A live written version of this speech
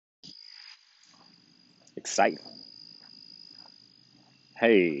Exciting.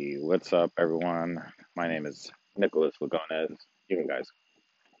 Hey, what's up, everyone? My name is Nicholas Lagones. You guys,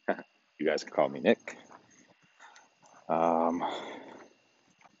 you guys can call me Nick. Um,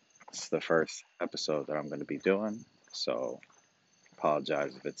 it's the first episode that I'm going to be doing, so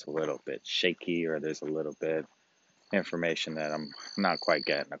apologize if it's a little bit shaky or there's a little bit information that I'm not quite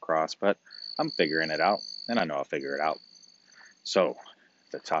getting across, but I'm figuring it out, and I know I'll figure it out. So,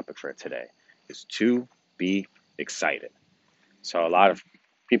 the topic for today is to be excited. So a lot of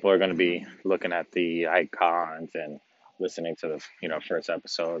people are going to be looking at the icons and listening to the first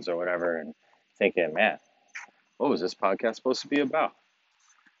episodes or whatever and thinking, man, what was this podcast supposed to be about?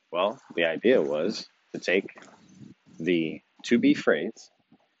 Well, the idea was to take the to be phrase,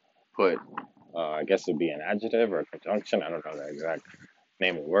 put I guess it'd be an adjective or a conjunction. I don't know the exact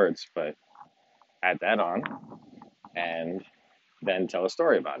name of the words, but add that on and then tell a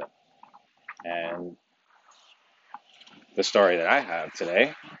story about it. And the story that I have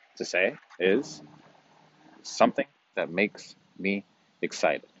today to say is something that makes me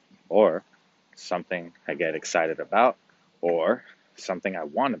excited, or something I get excited about, or something I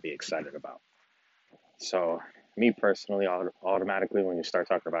want to be excited about. So, me personally, automatically, when you start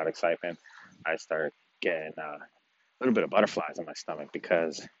talking about excitement, I start getting a little bit of butterflies in my stomach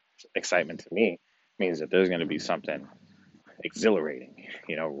because excitement to me means that there's going to be something exhilarating,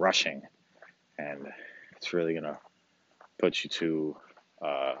 rushing, and it's really going to put you to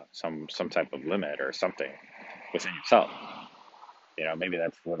some type of limit or something within yourself. Maybe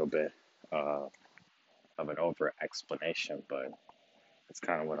that's a little bit uh, of an over explanation, but it's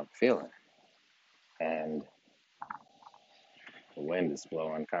kind of what I'm feeling. And the wind is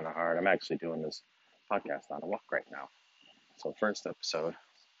blowing kind of hard. I'm actually doing this podcast on a walk right now. So, first episode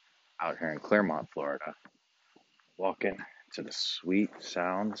out here in Clermont, Florida, walking to the sweet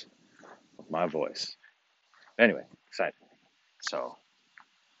sounds of my voice. Anyway, excited. So,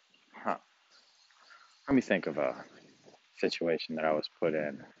 let me think of a situation that I was put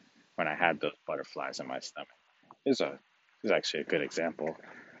in when I had those butterflies in my stomach. Here's actually a good example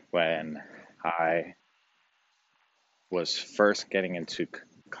when I was first getting into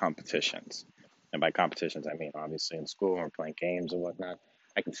competitions. And by competitions, I mean obviously in school when we're playing games and whatnot.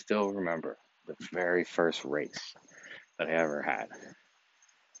 I can still remember the very first race that I ever had.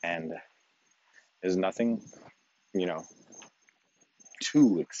 And there's nothing, you know,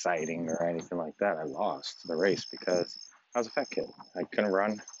 too exciting or anything like that. I lost the race because I was a fat kid. I couldn't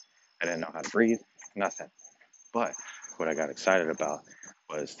run. I didn't know how to breathe, nothing. But what I got excited about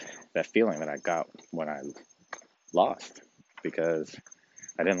was that feeling that I got when I lost because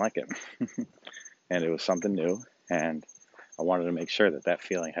I didn't like it. And it was something new. And I wanted to make sure that that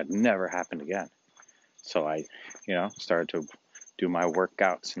feeling had never happened again. So I, started to do my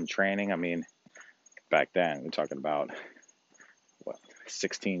workouts and training. I mean, back then, we're talking about what,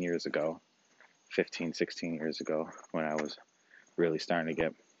 16 years ago, 15, 16 years ago, when I was really starting to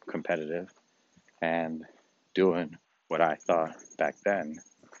get competitive and doing what I thought back then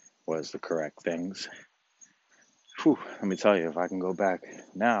was the correct things. Whew, let me tell you, if I can go back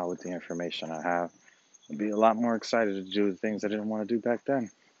now with the information I have, I'd be a lot more excited to do the things I didn't want to do back then.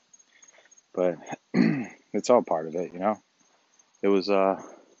 But it's all part of it, It was it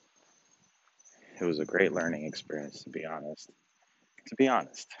was a great learning experience, to be honest. To be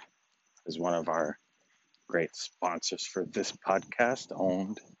honest, is one of our great sponsors for this podcast,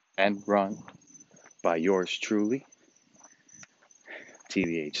 owned and run by yours truly,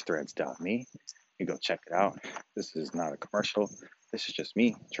 tvhthreads.me. You go check it out. This is not a commercial. This is just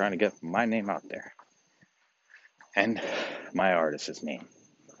me trying to get my name out there and my artist's name.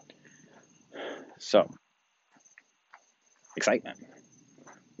 So, excitement.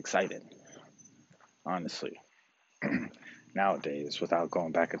 Excited, honestly. Nowadays, without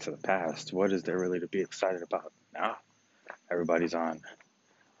going back into the past, what is there really to be excited about now? Everybody's on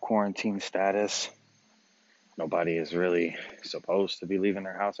quarantine status. Nobody is really supposed to be leaving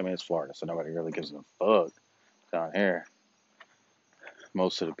their house. I mean, it's Florida, so nobody really gives a fuck down here.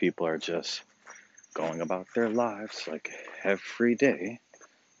 Most of the people are just going about their lives like every day.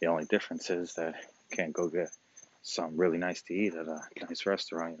 The only difference is that you can't go get something really nice to eat at a nice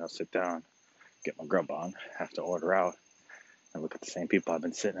restaurant, sit down, get my grub on, have to order out, and look at the same people I've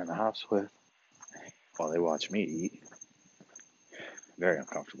been sitting in the house with while they watch me eat. Very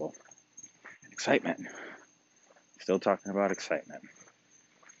uncomfortable. Excitement. Still talking about excitement.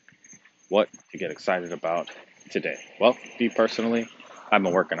 What to get excited about today? Well, me personally, I've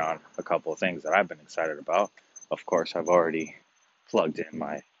been working on a couple of things that I've been excited about. Of course, I've already plugged in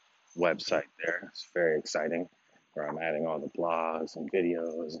my website there. It's very exciting, where I'm adding all the blogs and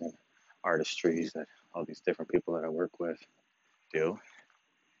videos and artistries that all these different people that I work with do,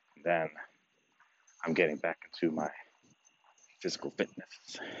 then I'm getting back into my physical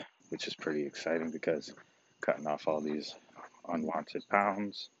fitness, which is pretty exciting because cutting off all these unwanted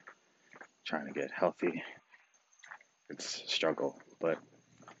pounds, trying to get healthy, it's a struggle, but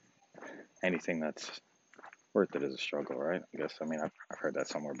anything that's worth it is a struggle, right? I guess, I've heard that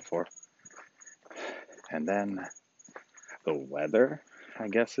somewhere before. And then the weather, I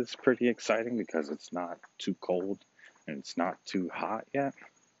guess, is pretty exciting because it's not too cold and it's not too hot yet.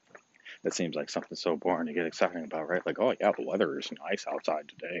 That seems like something so boring to get excited about, right? Like, oh yeah, the weather is nice outside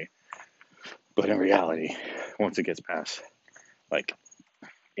today. But in reality, once it gets past like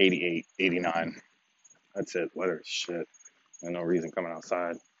 88, 89, that's it. Weather is shit. There's no reason coming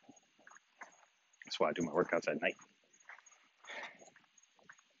outside. That's why I do my workouts at night.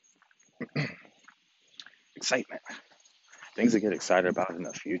 Excitement. Things to get excited about in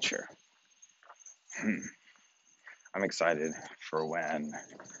the future. I'm excited for when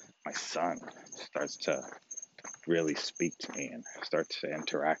my son starts to really speak to me and starts to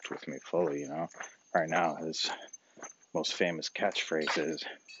interact with me fully. Right now, his most famous catchphrase is,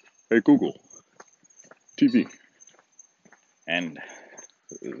 "Hey Google, TV." And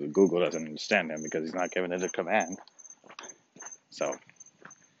Google doesn't understand him because he's not giving it a command. So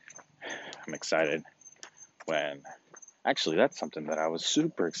I'm excited when, actually, that's something that I was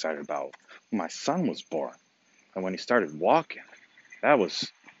super excited about when my son was born. And when he started walking, that was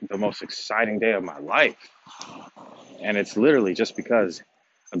the most exciting day of my life. And it's literally just because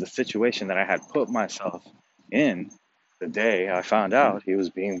of the situation that I had put myself in the day I found out he was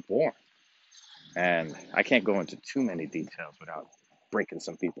being born. And I can't go into too many details without breaking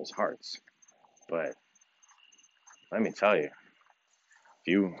some people's hearts. But let me tell you, if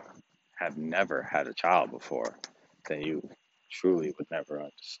you have never had a child before, then you truly would never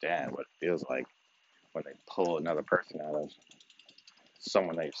understand what it feels like when they pull another person out of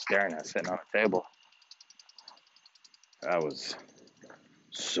someone that you're staring at sitting on a table. That was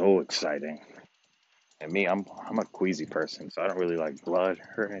so exciting. And me, I'm a queasy person, so I don't really like blood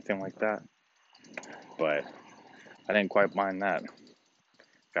or anything like that. But I didn't quite mind that.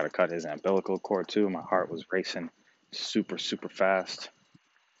 Got to cut his umbilical cord too. My heart was racing super, super fast.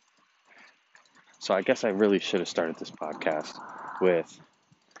 So I guess I really should have started this podcast with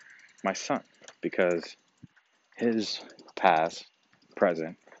my son because his past,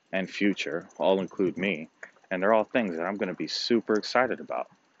 present, and future all include me. And they're all things that I'm going to be super excited about.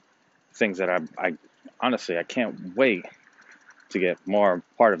 Things that I honestly, I can't wait to get more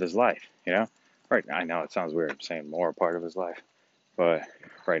part of his life. Right, I know it sounds weird saying more part of his life, but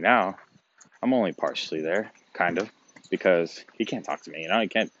right now, I'm only partially there, kind of, because he can't talk to me. He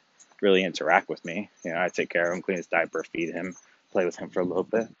can't really interact with me. I take care of him, clean his diaper, feed him, play with him for a little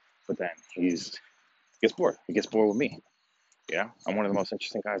bit, but then he gets bored. He gets bored with me. I'm one of the most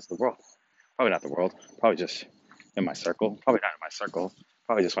interesting guys in the world. Probably not the world, probably just in my circle. Probably not in my circle,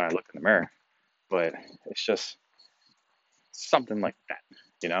 probably just when I look in the mirror. But it's just something like that,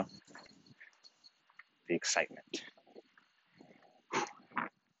 you know? The excitement.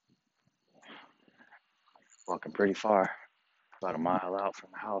 Walking pretty far, about a mile out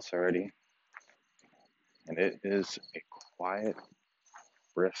from the house already. And it is a quiet,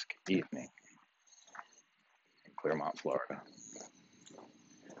 brisk evening in Clearmont, Florida.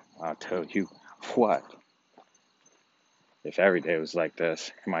 I'll tell you what, if every day was like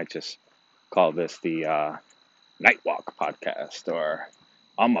this, I might just call this the Night Walk podcast or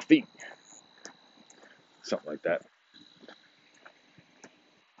On My Feet, something like that.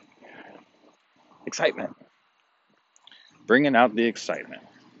 Excitement. Bringing out the excitement.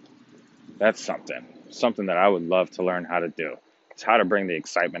 That's something that I would love to learn how to do. It's how to bring the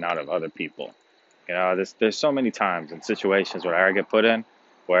excitement out of other people. There's so many times and situations where I get put in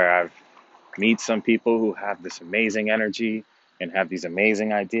where I've meet some people who have this amazing energy and have these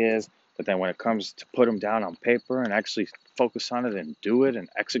amazing ideas, but then when it comes to put them down on paper and actually focus on it and do it and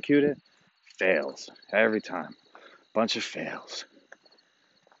execute it, fails every time. Bunch of fails.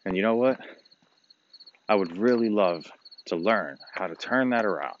 And you know what? I would really love to learn how to turn that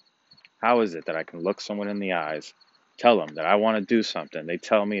around. How is it that I can look someone in the eyes, tell them that I want to do something, they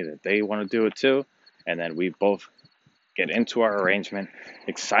tell me that they want to do it too, and then we both get into our arrangement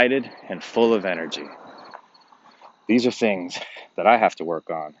excited and full of energy. These are things that I have to work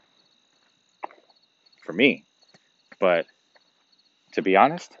on for me. But to be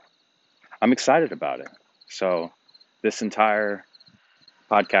honest, I'm excited about it. So this entire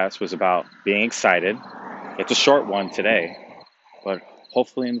podcast was about being excited. It's a short one today, but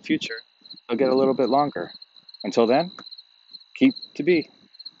hopefully in the future, it'll get a little bit longer. Until then, keep to be.